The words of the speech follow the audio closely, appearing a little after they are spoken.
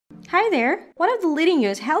Hi there! One of the leading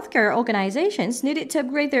US healthcare organizations needed to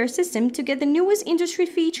upgrade their system to get the newest industry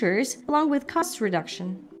features along with cost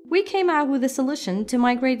reduction. We came out with a solution to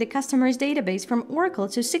migrate the customer's database from Oracle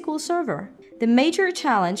to SQL Server. The major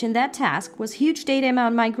challenge in that task was huge data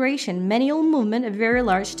amount migration, manual movement of very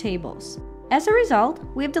large tables. As a result,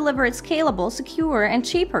 we've delivered scalable, secure, and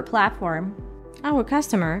cheaper platform. Our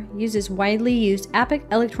customer uses widely used Epic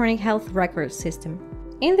electronic health record system.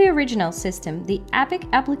 In the original system, the Epic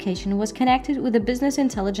application was connected with a business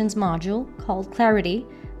intelligence module called Clarity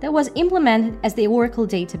that was implemented as the Oracle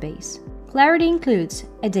database. Clarity includes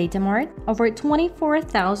a data mart, over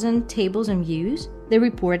 24,000 tables and views, the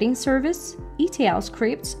reporting service, ETL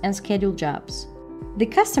scripts, and scheduled jobs. The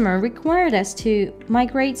customer required us to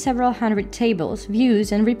migrate several hundred tables,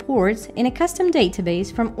 views, and reports in a custom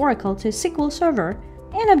database from Oracle to SQL Server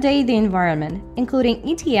and update the environment, including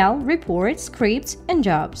ETL, reports, scripts, and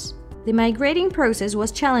jobs. The migrating process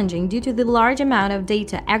was challenging due to the large amount of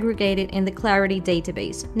data aggregated in the Clarity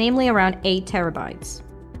database, namely around 8 terabytes.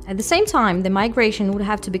 At the same time, the migration would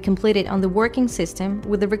have to be completed on the working system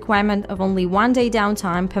with the requirement of only 1 day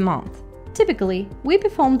downtime per month. Typically, we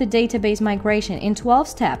performed the database migration in 12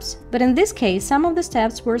 steps, but in this case, some of the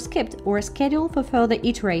steps were skipped or scheduled for further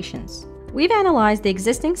iterations. We've analyzed the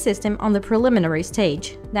existing system on the preliminary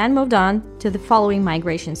stage, then moved on to the following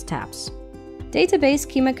migration steps. Database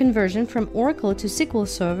schema conversion from Oracle to SQL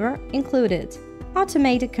Server included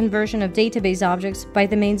automated conversion of database objects by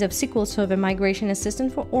the means of SQL Server Migration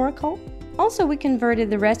Assistant for Oracle. Also, we converted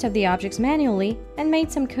the rest of the objects manually and made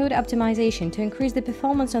some code optimization to increase the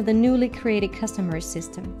performance of the newly created customer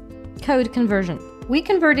system. Code conversion. We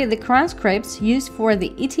converted the cron scripts used for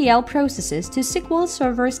the ETL processes to SQL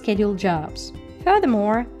Server scheduled jobs.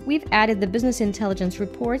 Furthermore, we've added the business intelligence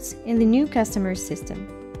reports in the new customer system.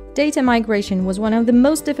 Data migration was one of the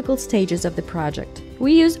most difficult stages of the project.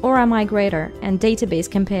 We used Aura Migrator and Database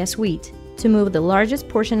Compare Suite to move the largest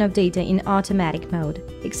portion of data in automatic mode,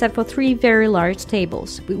 except for 3 very large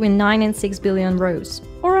tables between 9 and 6 billion rows.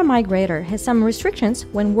 Aura Migrator has some restrictions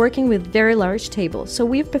when working with very large tables, so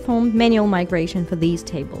we've performed manual migration for these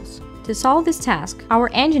tables. To solve this task, our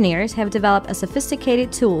engineers have developed a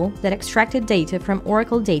sophisticated tool that extracted data from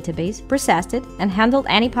Oracle database, processed it, and handled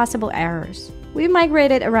any possible errors. We've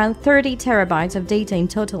migrated around 30 terabytes of data in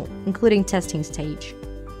total, including testing stage.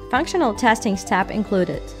 Functional testing step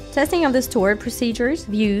included testing of the stored procedures,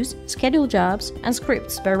 views, scheduled jobs, and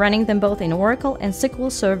scripts by running them both in Oracle and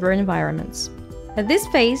SQL Server environments. At this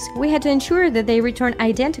phase, we had to ensure that they return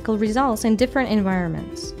identical results in different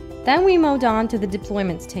environments. Then we moved on to the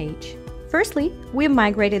deployment stage. Firstly, we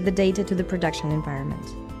migrated the data to the production environment.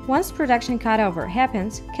 Once production cutover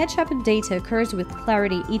happens, catch-up of data occurs with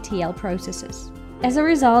Clarity ETL processes. As a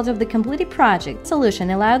result of the completed project,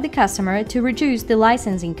 solution allowed the customer to reduce the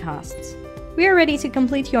licensing costs. We are ready to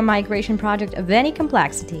complete your migration project of any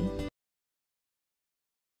complexity.